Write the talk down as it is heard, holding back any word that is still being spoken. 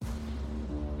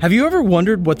Have you ever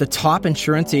wondered what the top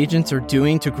insurance agents are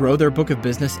doing to grow their book of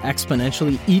business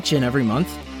exponentially each and every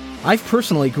month? I've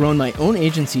personally grown my own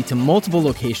agency to multiple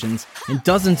locations and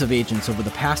dozens of agents over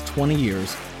the past 20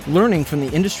 years, learning from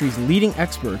the industry's leading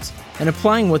experts and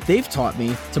applying what they've taught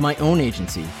me to my own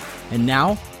agency. And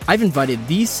now, I've invited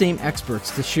these same experts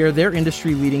to share their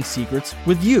industry-leading secrets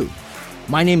with you.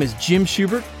 My name is Jim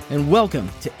Schubert, and welcome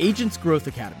to Agents Growth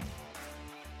Academy.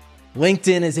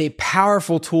 LinkedIn is a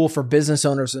powerful tool for business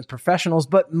owners and professionals,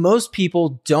 but most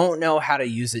people don't know how to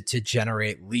use it to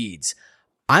generate leads.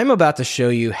 I'm about to show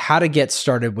you how to get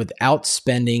started without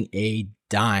spending a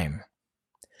dime.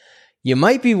 You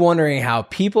might be wondering how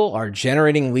people are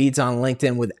generating leads on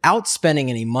LinkedIn without spending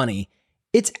any money.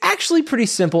 It's actually pretty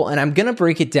simple, and I'm going to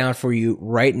break it down for you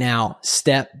right now,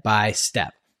 step by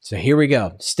step. So here we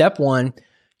go. Step one.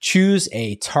 Choose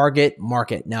a target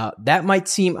market. Now, that might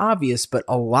seem obvious, but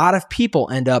a lot of people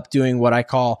end up doing what I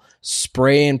call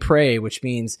spray and pray, which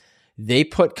means they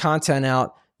put content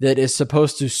out that is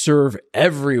supposed to serve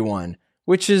everyone,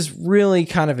 which is really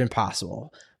kind of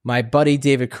impossible. My buddy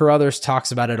David Carruthers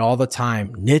talks about it all the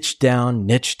time. Niche down,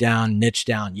 niche down, niche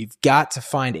down. You've got to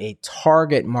find a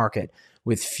target market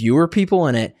with fewer people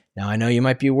in it. Now, I know you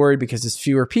might be worried because it's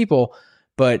fewer people,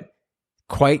 but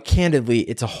quite candidly,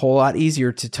 it's a whole lot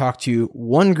easier to talk to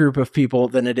one group of people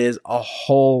than it is a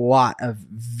whole lot of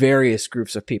various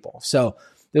groups of people. So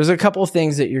there's a couple of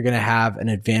things that you're going to have an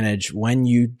advantage when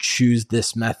you choose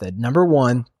this method. Number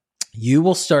one, you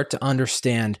will start to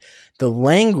understand the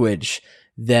language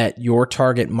that your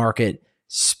target market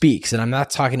speaks. And I'm not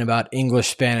talking about English,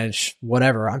 Spanish,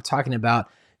 whatever. I'm talking about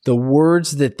the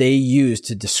words that they use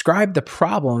to describe the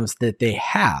problems that they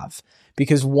have.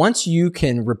 Because once you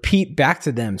can repeat back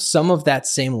to them some of that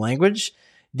same language,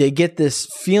 they get this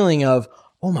feeling of,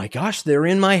 oh my gosh, they're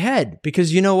in my head.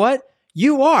 Because you know what?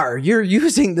 You're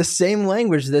using the same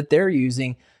language that they're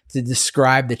using to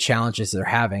describe the challenges they're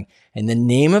having. And the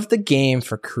name of the game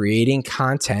for creating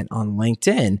content on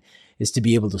LinkedIn is to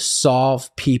be able to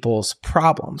solve people's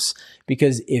problems.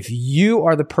 Because if you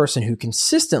are the person who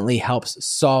consistently helps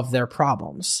solve their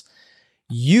problems,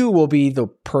 you will be the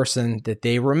person that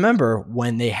they remember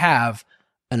when they have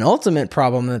an ultimate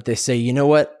problem that they say, you know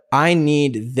what, I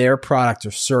need their product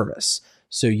or service.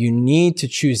 So you need to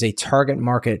choose a target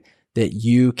market that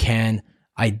you can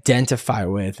identify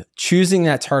with. Choosing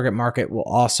that target market will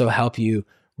also help you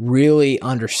really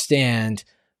understand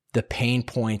the pain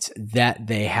points that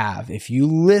they have. If you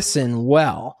listen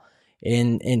well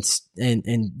and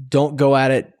don't go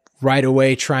at it right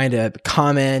away trying to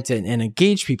comment and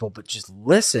engage people, but just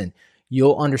listen,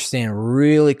 you'll understand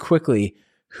really quickly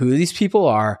who these people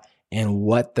are and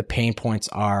what the pain points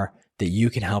are that you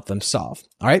can help them solve.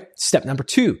 All right. Step number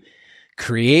two,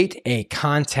 create a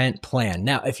content plan.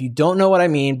 Now, if you don't know what I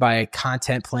mean by a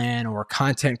content plan or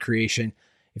content creation,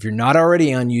 if you're not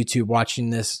already on YouTube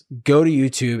watching this, go to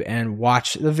YouTube and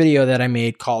watch the video that I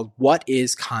made called What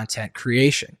is Content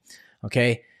Creation?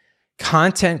 Okay.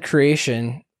 Content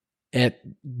creation at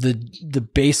the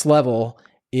base level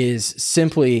is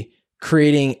simply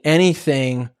creating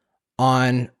anything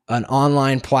on an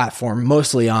online platform,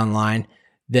 mostly online,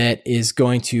 that is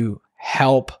going to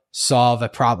help solve a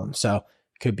problem. So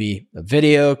it could be a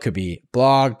video, could be a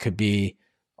blog, could be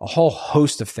a whole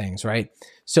host of things, right?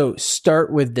 So start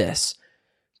with this.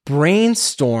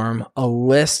 Brainstorm a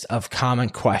list of common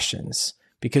questions,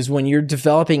 because when you're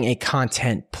developing a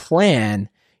content plan,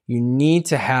 you need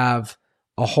to have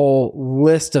a whole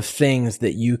list of things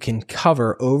that you can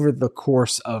cover over the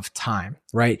course of time,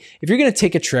 right? If you're going to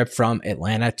take a trip from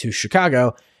Atlanta to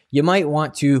Chicago, you might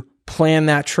want to plan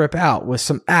that trip out with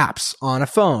some apps on a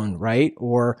phone, right?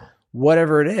 Or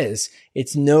whatever it is.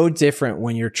 It's no different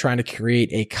when you're trying to create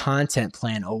a content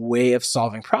plan, a way of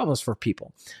solving problems for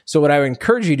people. So what I would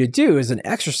encourage you to do is an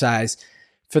exercise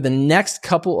for the next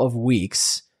couple of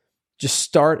weeks. Just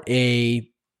start a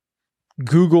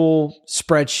Google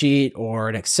spreadsheet or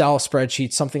an Excel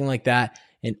spreadsheet, something like that,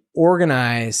 and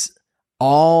organize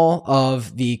all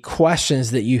of the questions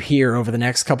that you hear over the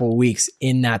next couple of weeks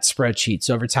in that spreadsheet.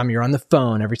 So every time you're on the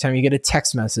phone, every time you get a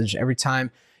text message, every time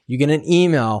you get an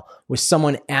email with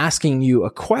someone asking you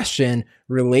a question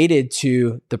related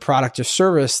to the product or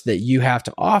service that you have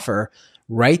to offer,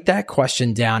 write that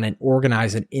question down and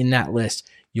organize it in that list.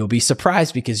 You'll be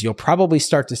surprised because you'll probably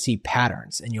start to see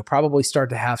patterns, and you'll probably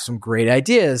start to have some great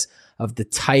ideas of the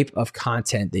type of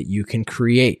content that you can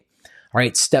create. All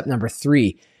right, step number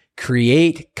three,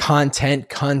 create content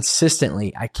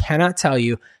consistently. I cannot tell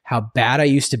you how bad I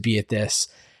used to be at this,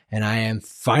 and I am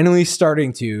finally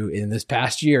starting to, in this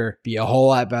past year, be a whole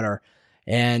lot better.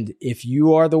 And if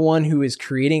you are the one who is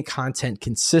creating content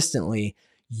consistently,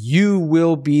 you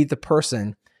will be the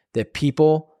person that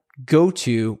people go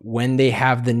to when they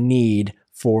have the need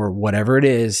for whatever it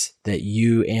is that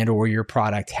you and or your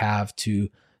product have to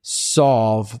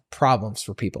solve problems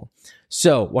for people.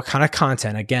 So what kind of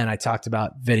content? Again, I talked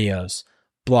about videos,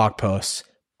 blog posts,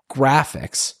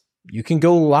 graphics. You can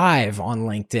go live on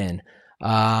LinkedIn.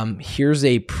 Here's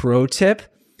a pro tip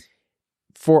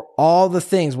for all the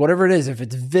things, whatever it is, if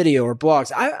it's video or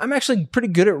blogs. I'm actually pretty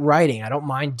good at writing. I don't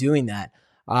mind doing that.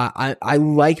 I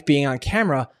like being on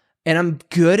camera, and I'm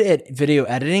good at video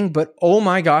editing, but oh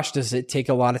my gosh, does it take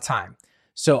a lot of time.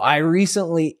 So I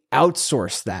recently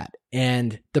outsourced that,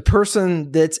 and the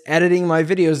person that's editing my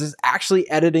videos is actually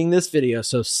editing this video.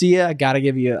 So Sia, I got to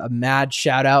give you a mad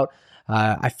shout out.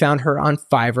 I found her on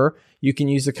Fiverr. You can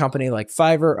use a company like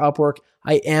Fiverr, Upwork.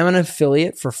 I am an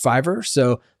affiliate for Fiverr.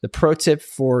 So the pro tip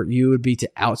for you would be to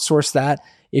outsource that.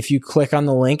 If you click on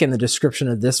the link in the description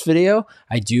of this video,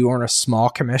 I do earn a small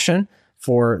commission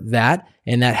for that.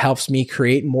 And that helps me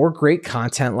create more great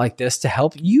content like this to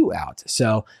help you out.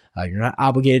 So you're not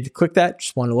obligated to click that.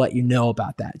 Just want to let you know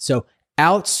about that. So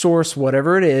outsource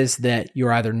whatever it is that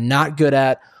you're either not good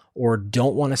at or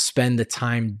don't want to spend the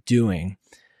time doing.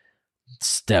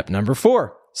 Step number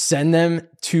 4, send them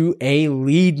to a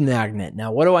lead magnet.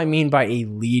 Now, what do I mean by a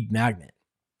lead magnet?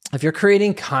 If you're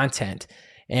creating content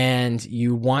and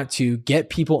you want to get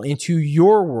people into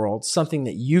your world, something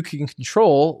that you can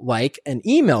control, like an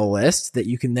email list that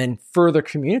you can then further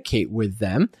communicate with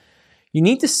them, you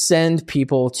need to send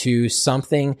people to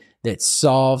something that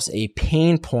solves a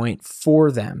pain point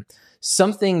for them,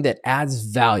 something that adds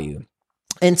value,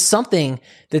 and something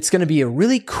that's going to be a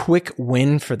really quick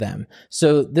win for them.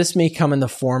 So this may come in the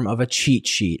form of a cheat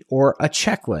sheet or a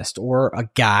checklist or a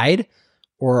guide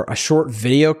or a short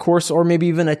video course or maybe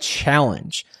even a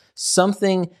challenge,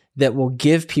 something that will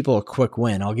give people a quick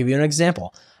win. I'll give you an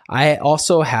example. I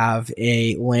also have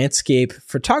a landscape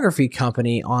photography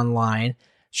company online,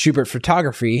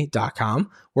 SchubertPhotography.com,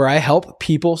 where I help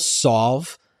people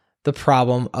solve the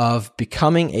problem of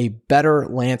becoming a better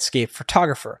landscape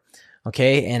photographer.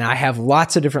 Okay. And I have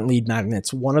lots of different lead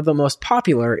magnets. One of the most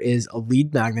popular is a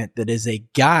lead magnet that is a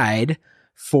guide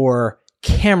for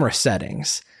camera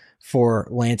settings for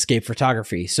landscape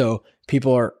photography. So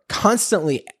people are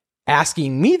constantly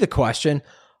asking me the question,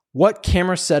 what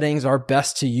camera settings are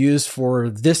best to use for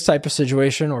this type of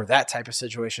situation or that type of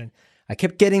situation? I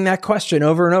kept getting that question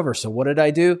over and over. So what did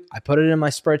I do? I put it in my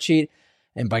spreadsheet,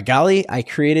 and by golly, I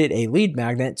created a lead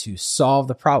magnet to solve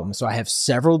the problem. So I have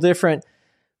several different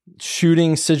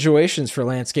shooting situations for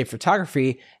landscape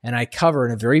photography, and I cover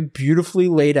in a very beautifully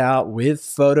laid out with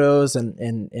photos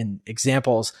and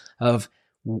examples of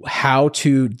how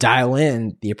to dial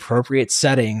in the appropriate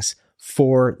settings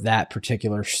for that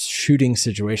particular shooting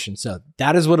situation. So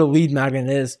that is what a lead magnet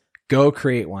is. Go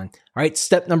create one. All right.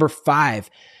 Step number 5,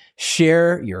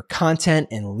 share your content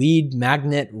and lead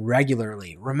magnet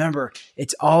regularly. Remember,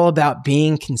 it's all about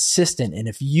being consistent. And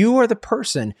if you are the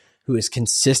person who is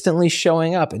consistently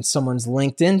showing up in someone's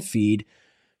LinkedIn feed,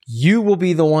 you will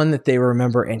be the one that they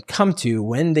remember and come to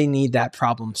when they need that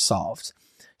problem solved.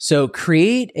 So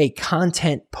create a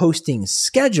content posting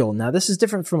schedule. Now, this is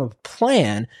different from a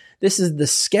plan. This is the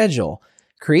schedule.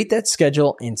 Create that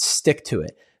schedule and stick to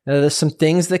it. Now, there's some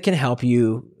things that can help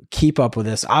you keep up with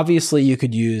this. Obviously, you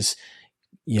could use,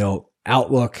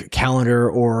 Outlook calendar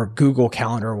or Google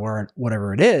Calendar or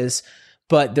whatever it is,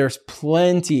 but there's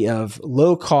plenty of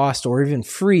low cost or even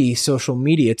free social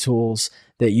media tools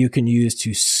that you can use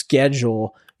to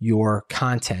schedule your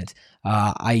content.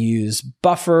 I use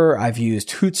Buffer. I've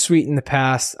used Hootsuite in the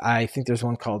past. I think there's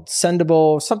one called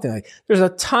Sendable, something like. There's a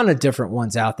ton of different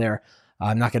ones out there.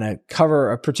 I'm not going to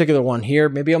cover a particular one here.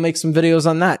 Maybe I'll make some videos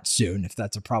on that soon if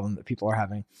that's a problem that people are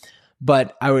having.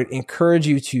 But I would encourage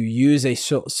you to use a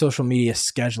social media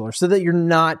scheduler so that you're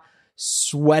not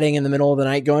sweating in the middle of the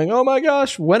night going, oh my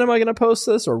gosh, when am I going to post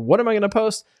this? Or what am I going to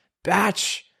post?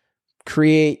 Batch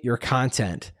create your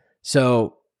content.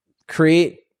 So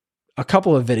create a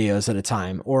couple of videos at a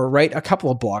time or write a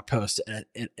couple of blog posts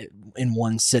in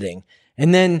one sitting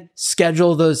and then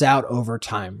schedule those out over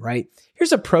time, right?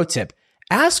 Here's a pro tip.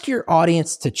 Ask your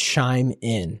audience to chime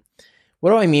in.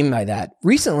 What do I mean by that?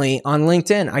 Recently on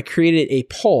LinkedIn, I created a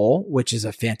poll, which is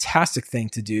a fantastic thing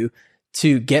to do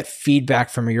to get feedback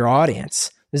from your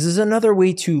audience. This is another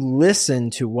way to listen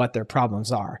to what their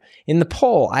problems are. In the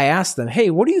poll, I asked them, hey,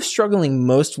 what are you struggling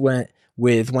most with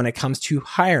when it comes to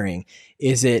hiring?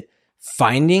 Is it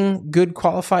finding good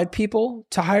qualified people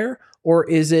to hire, or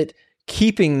is it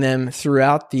keeping them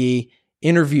throughout the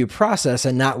interview process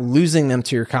and not losing them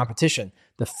to your competition?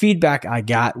 the feedback I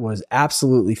got was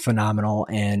absolutely phenomenal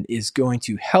and is going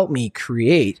to help me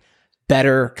create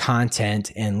better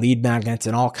content and lead magnets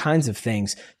and all kinds of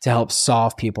things to help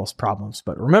solve people's problems.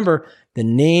 But remember, the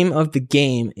name of the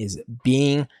game is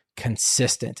being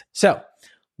consistent. So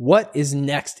what is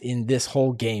next in this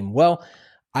whole game? Well,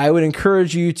 I would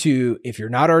encourage you to, if you're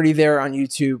not already there on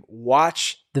YouTube,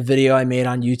 watch the video I made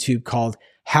on YouTube called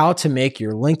How to Make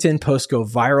Your LinkedIn Post Go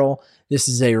Viral. This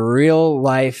is a real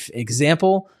life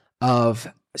example of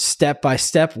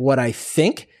step-by-step what I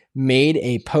think made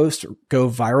a post go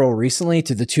viral recently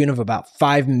to the tune of about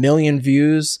 5 million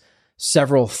views,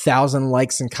 several thousand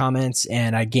likes and comments,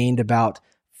 and I gained about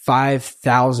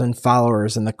 5,000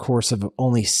 followers in the course of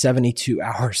only 72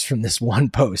 hours from this one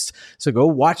post. So go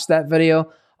watch that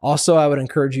video. Also, I would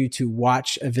encourage you to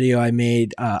watch a video I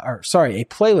made, a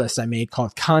playlist I made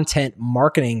called Content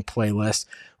Marketing Playlist,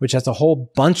 which has a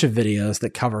whole bunch of videos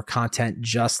that cover content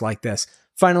just like this.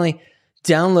 Finally,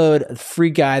 download a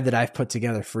free guide that I've put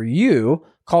together for you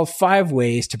called 5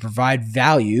 Ways to Provide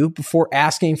Value Before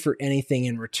Asking for Anything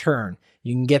in Return.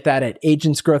 You can get that at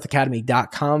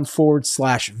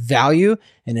agentsgrowthacademy.com/value.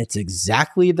 And it's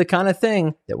exactly the kind of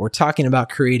thing that we're talking about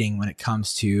creating when it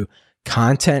comes to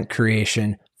content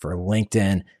creation for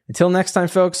LinkedIn. Until next time,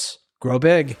 folks, grow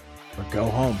big or go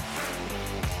home.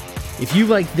 If you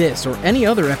like this or any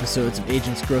other episodes of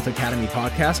Agents Growth Academy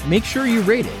podcast, make sure you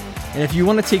rate it. And if you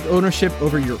want to take ownership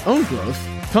over your own growth,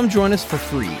 come join us for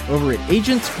free over at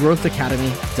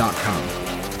agentsgrowthacademy.com.